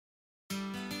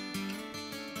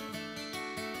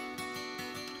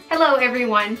Hello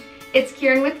everyone, it's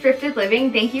Kieran with Thrifted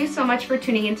Living. Thank you so much for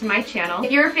tuning into my channel. If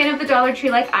you're a fan of the Dollar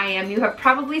Tree like I am, you have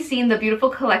probably seen the beautiful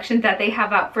collection that they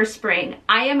have out for spring.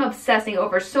 I am obsessing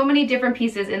over so many different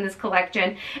pieces in this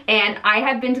collection, and I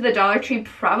have been to the Dollar Tree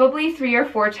probably 3 or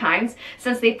 4 times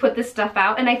since they put this stuff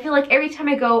out, and I feel like every time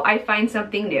I go I find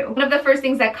something new. One of the first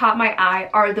things that caught my eye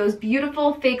are those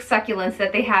beautiful fake succulents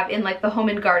that they have in like the home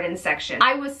and garden section.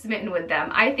 I was smitten with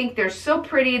them. I think they're so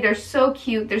pretty, they're so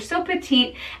cute, they're so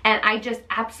petite, and I just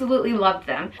absolutely loved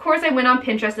them. Of course, I went on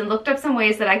Pinterest and looked up some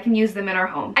ways that I can use them in our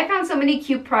home. I found so many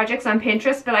cute projects on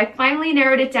Pinterest, but I finally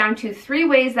narrowed it down to 3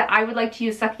 ways that I would like to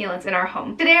use succulents in our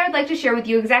home. Today I would like to share with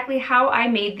you exactly how I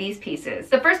made these pieces.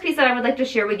 The first piece that I would like to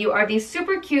share with you are these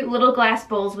super cute little glass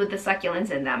bowls with the succulents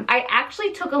in them. I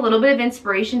actually took a little bit of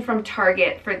inspiration from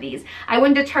Target for these. I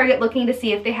went to Target looking to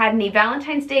see if they had any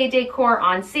Valentine's Day decor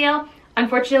on sale.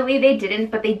 Unfortunately, they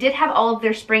didn't, but they did have all of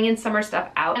their spring and summer stuff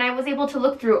out, and I was able to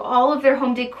look through all of their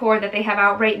home decor that they have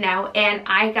out right now, and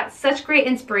I got such great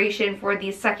inspiration for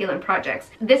these succulent projects.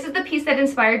 This is the piece that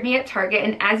inspired me at Target,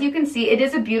 and as you can see, it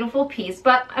is a beautiful piece,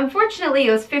 but unfortunately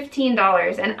it was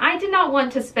 $15, and I did not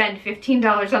want to spend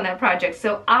 $15 on that project,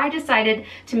 so I decided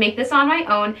to make this on my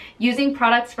own using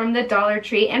products from the Dollar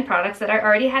Tree and products that I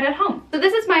already had at home. So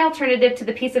this is my alternative to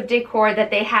the piece of decor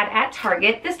that they had at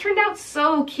Target. This turned out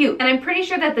so cute, and I'm pretty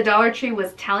sure that the Dollar Tree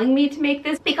was telling me to make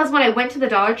this because when I went to the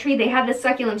Dollar Tree, they had the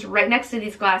succulents right next to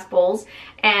these glass bowls,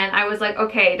 and I was like,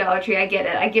 okay, Dollar Tree, I get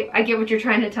it. I get what you're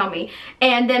trying to tell me.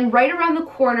 And then right around the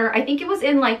corner, I think it was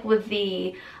in like with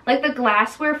the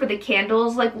glassware for the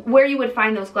candles, like where you would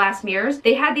find those glass mirrors,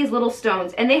 they had these little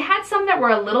stones, and they had some that were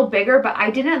a little bigger, but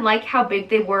I didn't like how big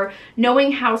they were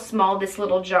knowing how small this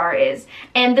little jar is.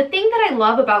 And the thing that I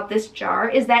love about this jar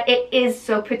is that it is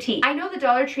so petite. I know the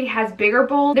Dollar Tree has bigger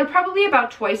bowls. They're probably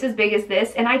about twice as big as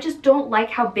this, and I just don't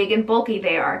like how big and bulky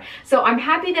they are. So I'm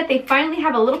happy that they finally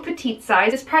have a little petite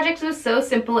size. This project was so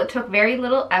simple. It took very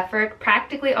little effort.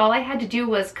 Practically all I had to do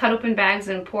was cut open bags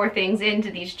and pour things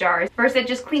into these jars. First I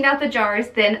just cleaned out the jars,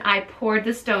 then I poured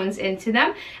the stones into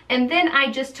them, and then I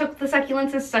just took the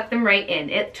succulents and stuck them right in.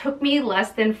 It took me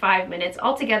less than 5 minutes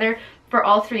altogether for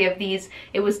all 3 of these.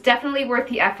 It was definitely worth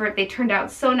the effort. They turned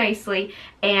out so nicely,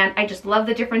 and I just love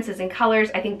the differences in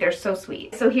colors. I think they're so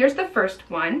sweet. So here's the first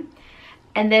one.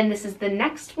 And then this is the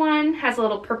next one, has a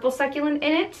little purple succulent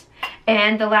in it,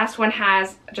 and the last one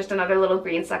has just another little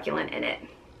green succulent in it.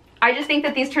 I just think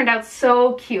that these turned out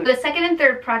so cute. For the second and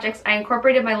third projects, I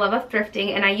incorporated my love of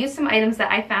thrifting, and I used some items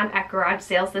that I found at garage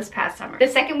sales this past summer. The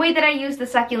second way that I used the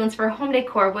succulents for home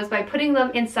decor was by putting them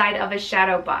inside of a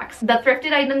shadow box. The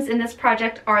thrifted items in this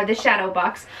project are the shadow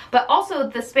box, but also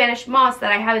the Spanish moss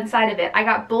that I have inside of it. I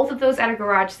got both of those at a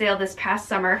garage sale this past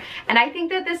summer, and I think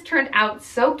that this turned out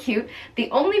so cute. The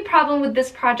only problem with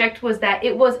this project was that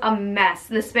it was a mess.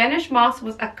 The Spanish moss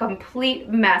was a complete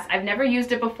mess. I've never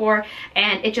used it before,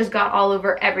 and it just got all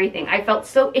over everything. I felt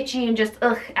so itchy and just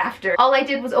ugh after. All I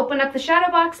did was open up the shadow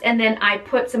box, and then I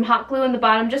put some hot glue in the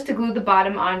bottom just to glue the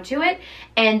bottom onto it,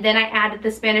 and then I added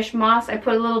the Spanish moss. I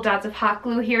put little dots of hot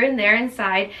glue here and there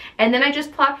inside, and then I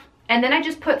just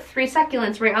put 3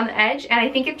 succulents right on the edge, and I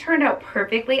think it turned out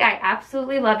perfectly. I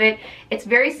absolutely love it. It's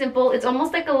very simple. It's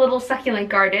almost like a little succulent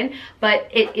garden, but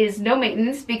it is no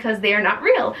maintenance because they are not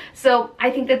real. So I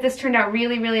think that this turned out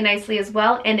really, really nicely as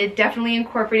well, and it definitely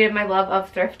incorporated my love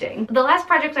of thrifting. The last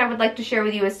project I would like to share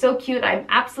with you is so cute. I'm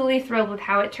absolutely thrilled with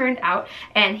how it turned out,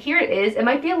 and here it is. It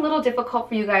might be a little difficult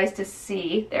for you guys to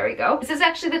see. There we go. This is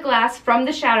actually the glass from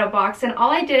the shadow box, and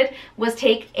all I did was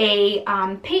take a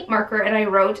paint marker, and I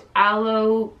wrote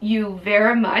aloe you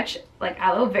very much, like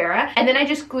aloe vera, and then I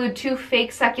just glued 2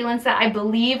 fake succulents that I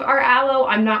believe are aloe.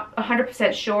 I'm not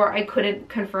 100% sure. I couldn't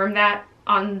confirm that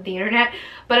on the internet,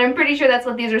 but I'm pretty sure that's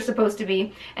what these are supposed to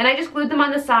be. And I just glued them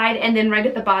on the side, and then right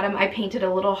at the bottom I painted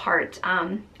a little heart.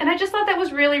 And I just thought that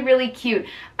was really, really cute.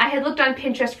 I had looked on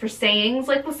Pinterest for sayings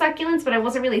like with succulents, but I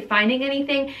wasn't really finding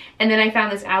anything. And then I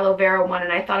found this aloe vera one,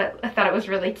 and I thought it was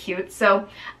really cute. So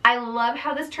I love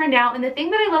how this turned out. And the thing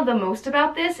that I love the most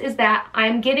about this is that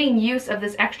I'm getting use of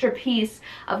this extra piece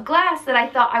of glass that I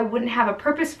thought I wouldn't have a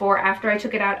purpose for after I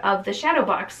took it out of the shadow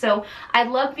box. So I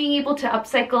love being able to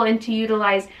upcycle and to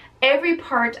utilize every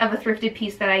part of a thrifted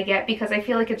piece that I get, because I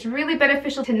feel like it's really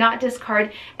beneficial to not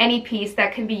discard any piece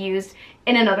that can be used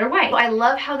in another way. So I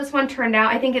love how this one turned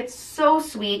out. I think it's so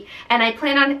sweet, and I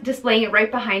plan on displaying it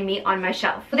right behind me on my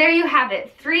shelf. So there you have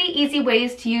it, 3 easy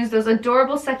ways to use those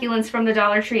adorable succulents from the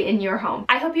Dollar Tree in your home.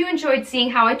 I hope you enjoyed seeing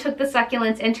how I took the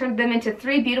succulents and turned them into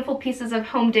 3 beautiful pieces of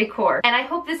home decor. And I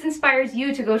hope this inspires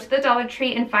you to go to the Dollar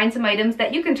Tree and find some items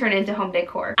that you can turn into home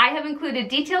decor. I have included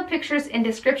detailed pictures and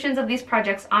descriptions of these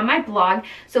projects on my blog,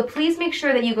 so please make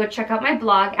sure that you go check out my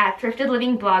blog at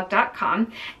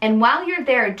thriftedlivingblog.com. And while you're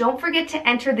there, don't forget to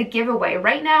enter the giveaway.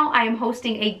 Right now, I am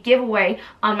hosting a giveaway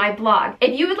on my blog.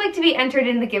 If you would like to be entered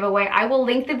in the giveaway, I will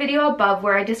link the video above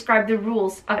where I describe the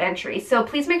rules of entry. So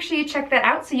please make sure you check that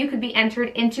out so you could be entered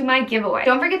into my giveaway.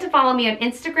 Don't forget to follow me on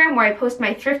Instagram where I post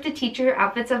my thrifted teacher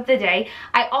outfits of the day.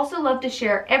 I also love to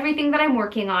share everything that I'm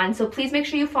working on, so please make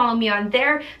sure you follow me on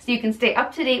there so you can stay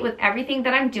up to date with everything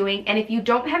that I'm doing. And if you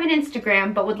don't have an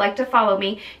Instagram but would like to follow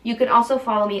me, you can also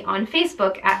follow me on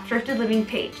Facebook at Thrifted Living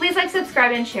page. Please like,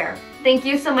 subscribe, and share. Thank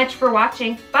you so much for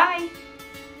watching. Bye!